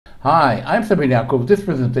Hi, I'm Ben-Yaakov. This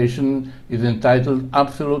presentation is entitled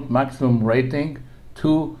Absolute Maximum Rating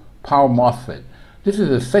to Power MOSFET. This is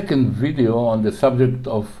the second video on the subject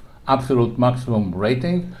of absolute maximum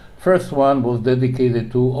rating. First one was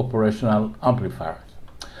dedicated to operational amplifiers.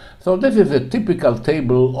 So this is a typical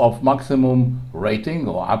table of maximum rating,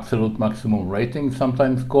 or absolute maximum rating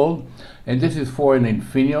sometimes called, and this is for an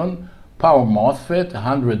Infineon Power MOSFET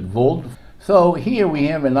 100 volt. So here we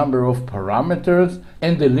have a number of parameters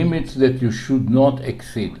and the limits that you should not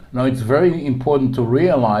exceed. Now it's very important to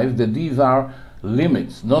realize that these are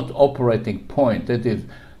limits, not operating point. That is,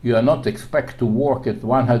 you are not expect to work at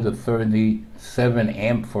 137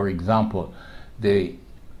 amp, for example. The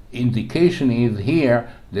indication is here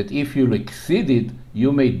that if you exceed it,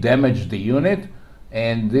 you may damage the unit,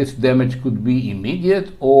 and this damage could be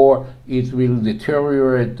immediate or it will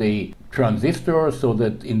deteriorate the transistor so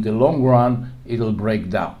that in the long run it'll break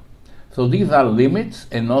down. So these are limits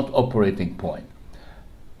and not operating point.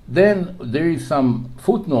 Then there is some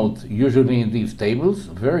footnotes usually in these tables.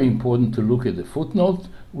 Very important to look at the footnotes.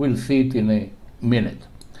 We'll see it in a minute.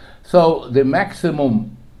 So the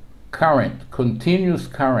maximum current, continuous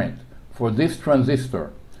current for this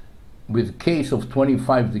transistor with case of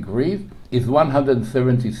 25 degrees is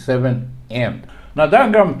 177 amp. Now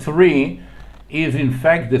diagram 3 is in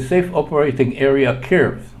fact the safe operating area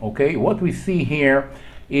curves. Okay, what we see here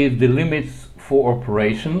is the limits for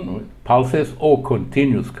operation, pulses or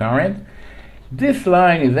continuous current. This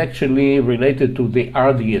line is actually related to the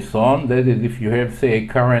RDS on. That is, if you have, say, a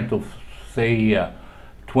current of, say,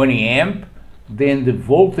 20 amp, then the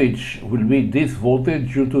voltage will be this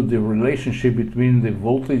voltage due to the relationship between the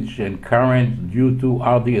voltage and current due to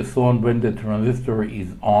RDS on when the transistor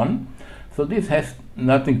is on. So this has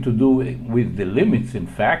nothing to do with the limits, in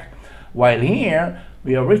fact, while here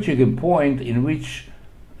we are reaching a point in which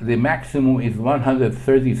the maximum is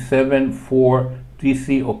 137 for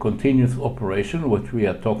DC or continuous operation, which we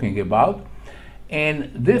are talking about. And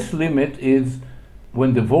this limit is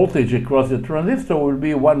when the voltage across the transistor will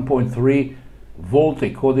be 1.3 volt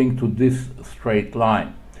according to this straight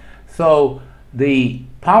line. So the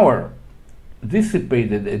power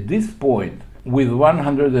dissipated at this point with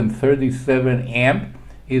 137 amp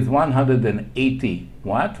is 180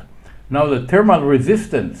 watt. Now the thermal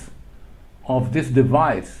resistance of this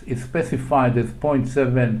device is specified as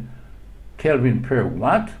 0.7 Kelvin per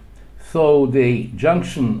watt. So the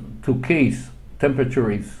junction to case temperature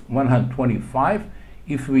is 125.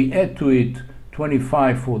 If we add to it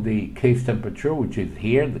 25 for the case temperature, which is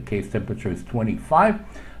here, the case temperature is 25,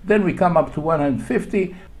 then we come up to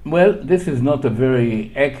 150. Well, this is not a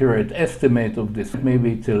very accurate estimate of this.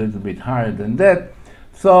 Maybe it's a little bit higher than that.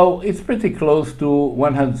 So it's pretty close to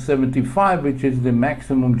 175, which is the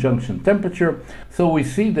maximum junction temperature. So we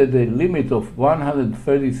see that the limit of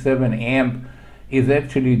 137 amp is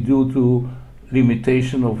actually due to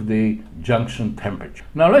limitation of the junction temperature.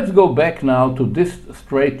 Now let's go back now to this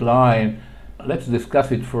straight line. Let's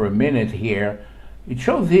discuss it for a minute here. It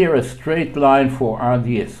shows here a straight line for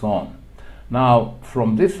RDS on. Now,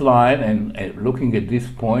 from this line and looking at this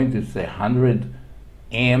point, it's 100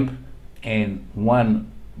 amp and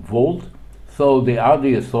 1 volt. So the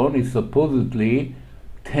RDS on is supposedly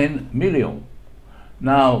 10 milliohm.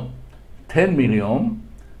 Now, 10 milliohm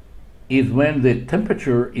is when the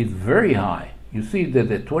temperature is very high. You see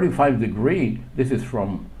that at 25 degree, this is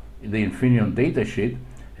from the Infineon datasheet,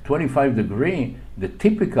 at 25 degree, the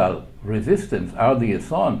typical resistance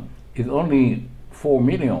RDS on is only 4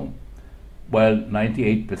 milliohm. Well,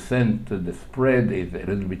 98% the spread is a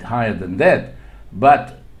little bit higher than that,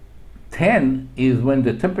 but 10 is when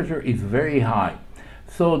the temperature is very high.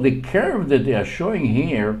 So the curve that they are showing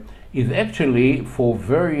here is actually for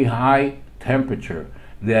very high temperature.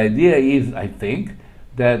 The idea is, I think,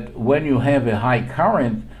 that when you have a high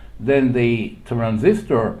current, then the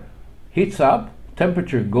transistor heats up,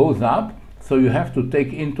 temperature goes up, so you have to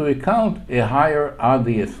take into account a higher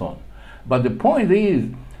RDS on. But the point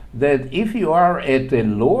is that if you are at a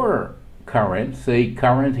lower current, say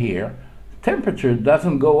current here, temperature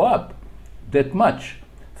doesn't go up that much.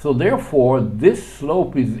 So therefore, this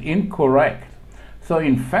slope is incorrect. So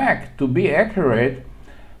in fact, to be accurate,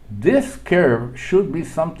 this curve should be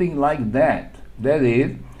something like that. That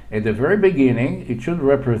is, at the very beginning, it should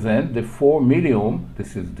represent the 4 milliohm.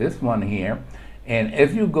 This is this one here. And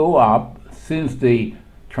as you go up, since the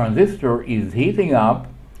transistor is heating up,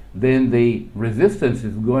 then the resistance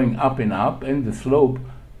is going up, and the slope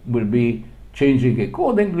will be changing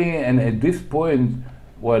accordingly. And at this point,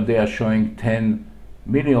 well, they are showing 10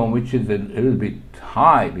 milliohm, which is a little bit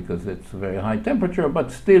high because it's a very high temperature,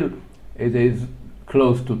 but still it is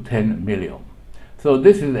close to 10 milliohm. So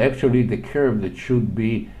this is actually the curve that should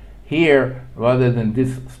be here rather than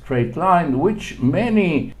this straight line, which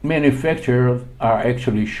many manufacturers are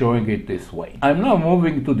actually showing it this way. I'm now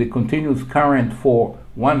moving to the continuous current for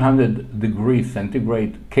 100 degrees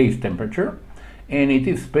centigrade case temperature, and it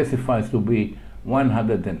is specified to be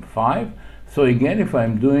 105. So again, if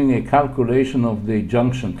I'm doing a calculation of the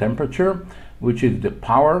junction temperature, which is the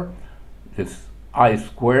power, this I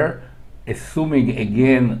square, assuming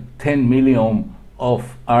again 10 milliohm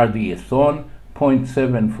of RDS on,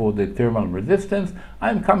 0.7 for the thermal resistance,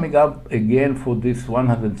 I'm coming up again for this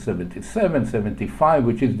 177, 75,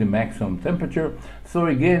 which is the maximum temperature. So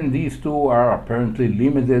again, these two are apparently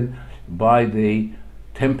limited by the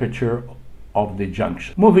temperature of the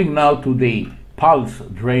junction. Moving now to the pulse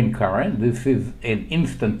drain current. This is an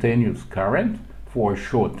instantaneous current for a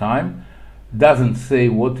short time. Doesn't say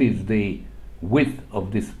what is the width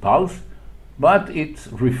of this pulse, but it's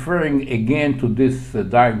referring again to this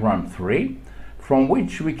diagram 3, from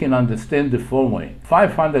which we can understand the following.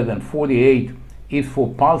 548 is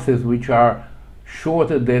for pulses which are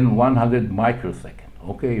shorter than 100 microseconds.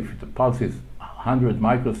 Okay, if the pulse is 100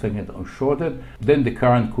 microseconds or shorter, then the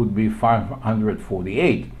current could be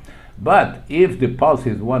 548. But if the pulse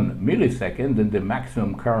is 1 millisecond, then the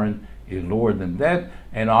maximum current is lower than that,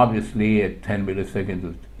 and obviously at 10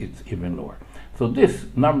 milliseconds it's even lower. So this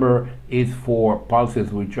number is for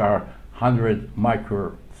pulses which are 100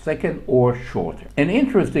 microsecond or shorter. An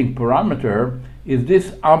interesting parameter is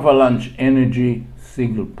this avalanche energy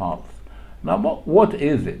single pulse. Now what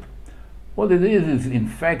is it? What it is in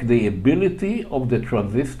fact the ability of the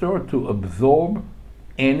transistor to absorb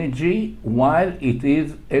energy while it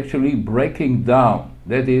is actually breaking down.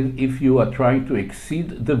 That is, if you are trying to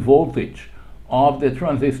exceed the voltage of the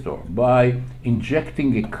transistor by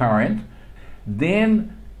injecting a current,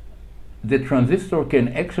 then the transistor can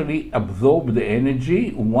actually absorb the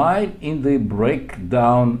energy while in the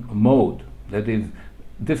breakdown mode. That is,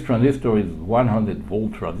 this transistor is 100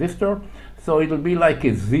 volt transistor, so it'll be like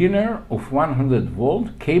a zener of 100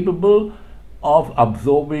 volt capable of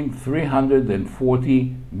absorbing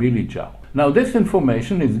 340 millijoule. Now this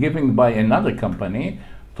information is given by another company,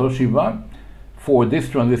 Toshiba, for this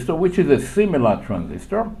transistor, which is a similar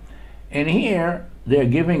transistor, and here they're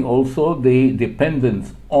giving also the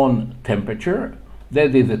dependence on temperature.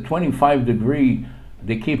 That is at 25 degree,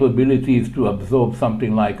 the capability is to absorb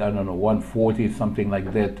something like, I don't know, 140, something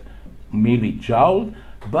like that, millijoule.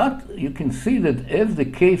 But you can see that as the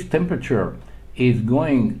case temperature is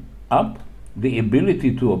going up, the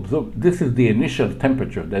ability to absorb, this is the initial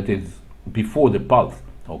temperature that is before the pulse,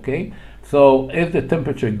 okay? So as the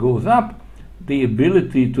temperature goes up, the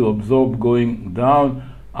ability to absorb going down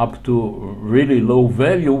up to really low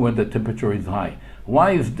value when the temperature is high.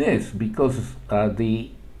 Why is this? Because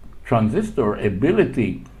the transistor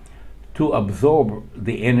ability to absorb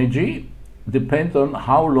the energy depends on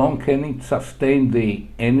how long can it sustain the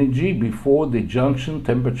energy before the junction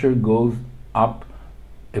temperature goes up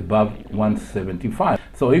above 175.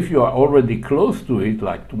 So if you are already close to it,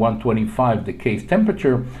 like 125, the case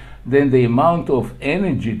temperature, then the amount of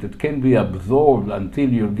energy that can be absorbed until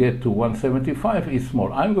you get to 175 is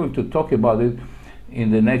small. I'm going to talk about it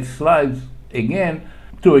in the next slides again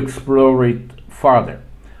to explore it further.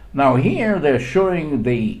 Now here they're showing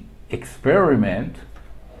the experiment,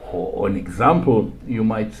 or an example, you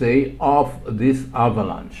might say, of this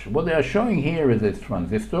avalanche. What they are showing here is a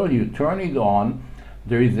transistor. You turn it on,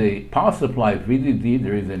 there is a power supply VDD,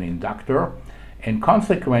 there is an inductor, and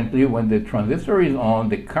consequently when the transistor is on,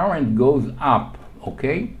 the current goes up,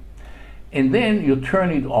 okay? And then you turn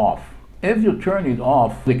it off. As you turn it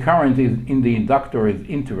off, the current is in the inductor is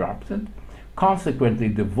interrupted. Consequently,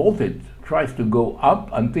 the voltage tries to go up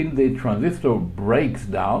until the transistor breaks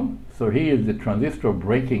down. So here is the transistor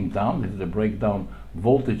breaking down. This is the breakdown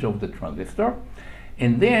voltage of the transistor.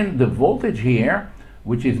 And then the voltage here,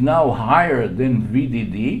 which is now higher than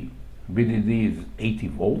VDD. VDD is 80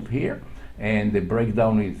 volt here, and the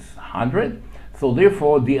breakdown is 100. So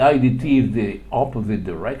therefore, the IDT is the opposite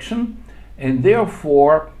direction, and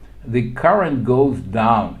therefore, the current goes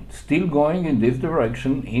down. It's still going in this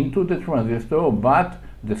direction into the transistor, but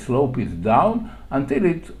the slope is down until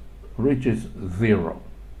it reaches 0.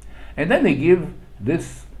 And then they give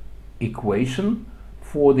this equation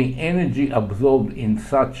for the energy absorbed in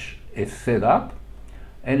such a setup,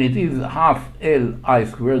 and it is half L I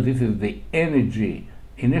squared. This is the energy,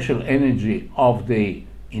 initial energy of the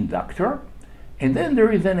inductor. And then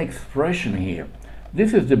there is an expression here.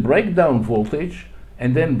 This is the breakdown voltage,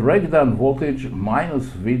 and then breakdown voltage minus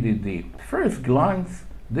VDD. First glance,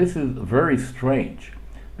 this is very strange,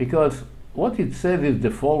 because what it says is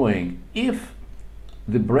the following. If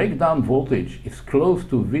the breakdown voltage is close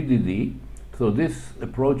to VDD, so this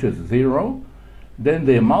approaches zero, then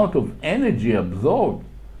the amount of energy absorbed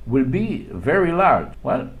will be very large.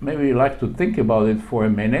 Well, maybe you like to think about it for a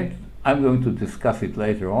minute. I'm going to discuss it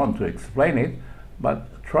later on to explain it,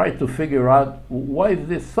 but try to figure out why is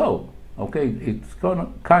this so. Okay, it's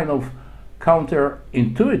kind of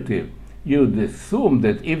counterintuitive. You'd assume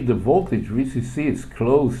that if the voltage VCC is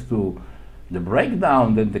close to the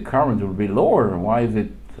breakdown, then the current will be lower. Why is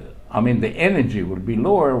it, the energy will be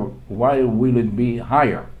lower. Why will it be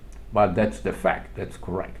higher? But that's the fact, that's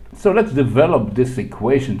correct. So let's develop this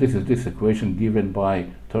equation. This is this equation given by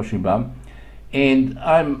Toshiba. And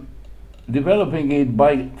I'm developing it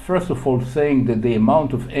by, first of all, saying that the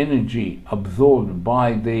amount of energy absorbed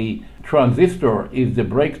by the transistor is the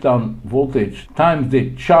breakdown voltage times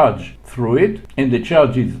the charge through it. And the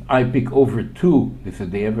charge is I peak over 2. This is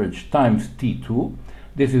the average times T2.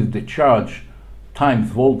 This is the charge times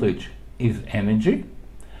voltage is energy.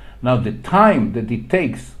 Now the time that it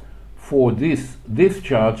takes for this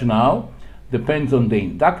discharge now depends on the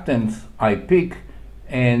inductance I peak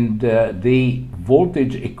and the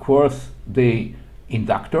voltage across the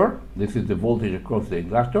inductor. This is the voltage across the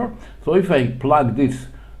inductor. So if I plug this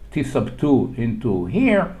T sub 2 into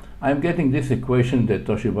here, I'm getting this equation that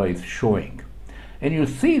Toshiba is showing. And you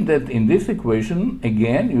see that in this equation,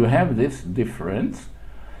 again, you have this difference.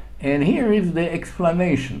 And here is the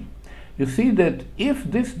explanation. You see that if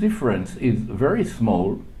this difference is very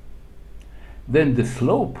small, then the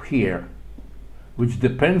slope here, which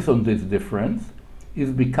depends on this difference,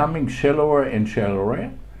 is becoming shallower and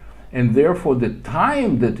shallower, and therefore the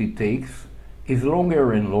time that it takes is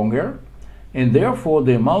longer and longer, and therefore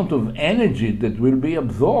the amount of energy that will be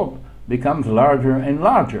absorbed becomes larger and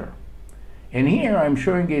larger. And here I'm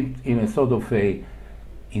showing it in a sort of a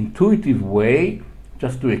intuitive way,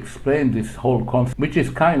 just to explain this whole concept, which is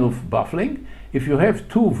kind of baffling. If you have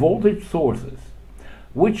two voltage sources,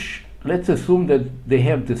 which let's assume that they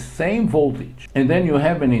have the same voltage, and then you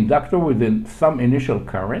have an inductor with some initial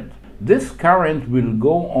current. This current will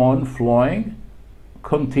go on flowing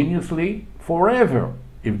continuously forever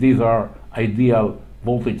if these are ideal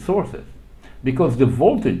voltage sources. Because the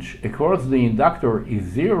voltage across the inductor is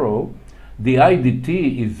zero, the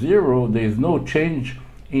IDT is zero, there is no change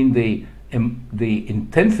in the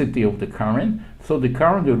intensity of the current, so the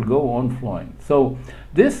current will go on flowing. So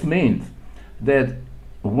this means that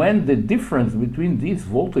when the difference between these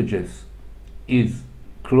voltages is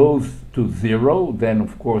close to zero, then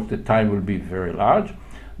of course the time will be very large.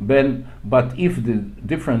 But if the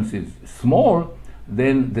difference is small,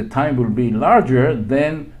 then the time will be larger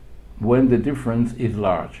than when the difference is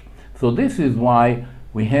large. So this is why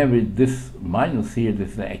we have this minus here,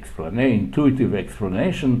 this intuitive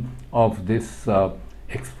explanation of this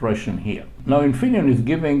expression here. Now Infineon is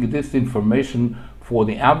giving this information for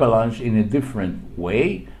the avalanche in a different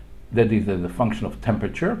way, that is as a function of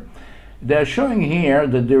temperature. They are showing here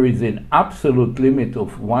that there is an absolute limit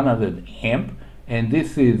of 100 amp, and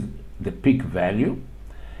this is the peak value.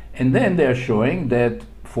 And then they are showing that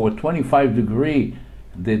for 25 degree,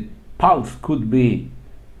 the pulse could be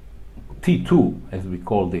T2, as we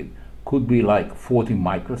called it, could be like 40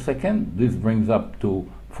 microseconds. This brings up to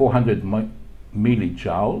 400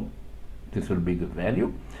 millijoule. This will be the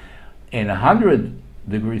value. And 100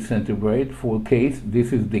 degrees centigrade for case,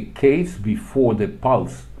 this is the case before the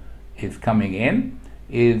pulse is coming in,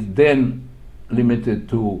 is then limited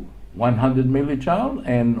to 100 millijoule,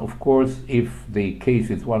 and of course if the case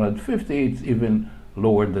is 150, it's even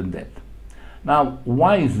lower than that. Now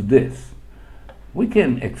why is this? We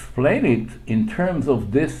can explain it in terms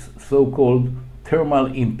of this so-called thermal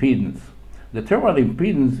impedance. The thermal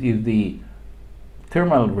impedance is the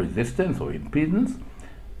thermal resistance or impedance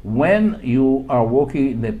when you are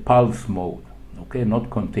working in a pulse mode, okay, not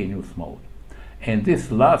continuous mode. And this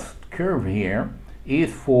last curve here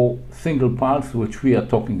is for single pulse, which we are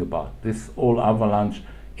talking about. This all avalanche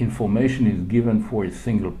information is given for a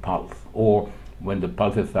single pulse, or when the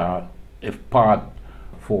pulses are apart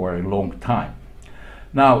for a long time.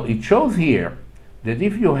 Now it shows here that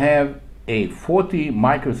if you have a 40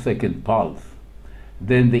 microsecond pulse,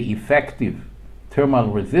 then the effective thermal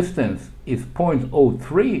resistance is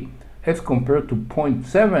 0.03 as compared to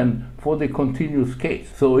 0.7 for the continuous case.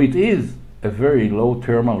 So it is a very low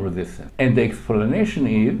thermal resistance. And the explanation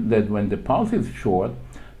is that when the pulse is short,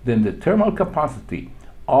 then the thermal capacity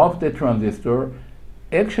of the transistor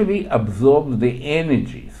actually absorbs the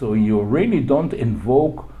energy. So you really don't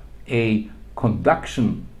invoke a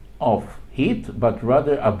conduction of heat, but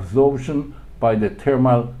rather absorption by the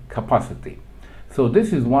thermal capacity. So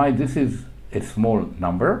this is why this is a small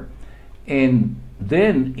number. And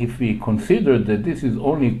Then if we consider that this is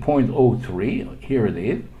only 0.03, here it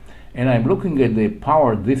is, and I'm looking at the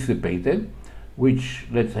power dissipated, which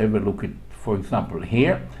let's have a look at, for example,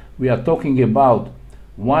 here. We are talking about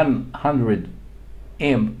 100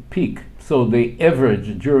 amp peak. So the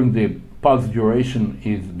average during the pulse duration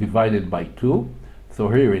is divided by 2. So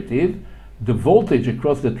here it is. The voltage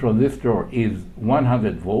across the transistor is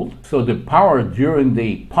 100 volts. So the power during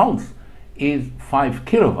the pulse is 5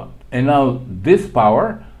 kilowatt. And now this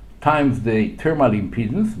power times the thermal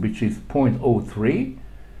impedance, which is 0.03,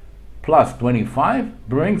 plus 25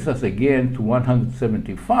 brings us again to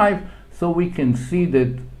 175. So we can see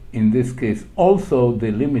that in this case also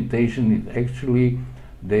the limitation is actually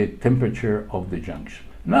the temperature of the junction.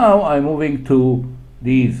 Now I'm moving to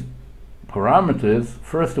these parameters.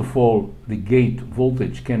 First of all, the gate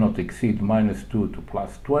voltage cannot exceed -2 to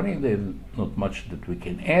 +20. There's not much that we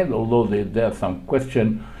can add, although there are some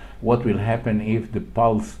question what will happen if the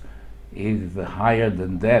pulse is higher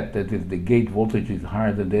than that, that is, the gate voltage is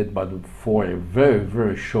higher than that, but for a very,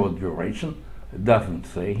 very short duration. It doesn't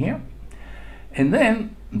say here. And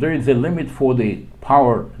then there is a limit for the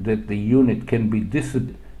power that the unit can be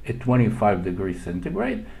dissipated at 25 degrees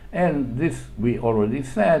centigrade, and this we already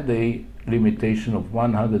said, the limitation of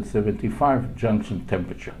 175 junction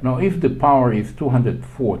temperature. Now if the power is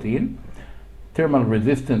 214, thermal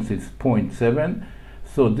resistance is 0.7,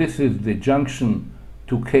 so this is the junction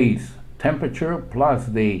to case temperature plus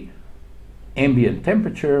the ambient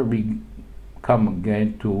temperature. We come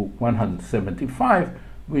again to 175,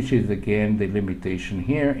 which is again the limitation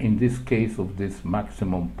here in this case of this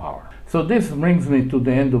maximum power. So this brings me to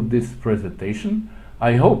the end of this presentation.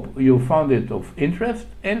 I hope you found it of interest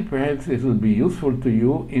and perhaps it will be useful to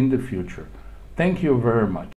you in the future. Thank you very much.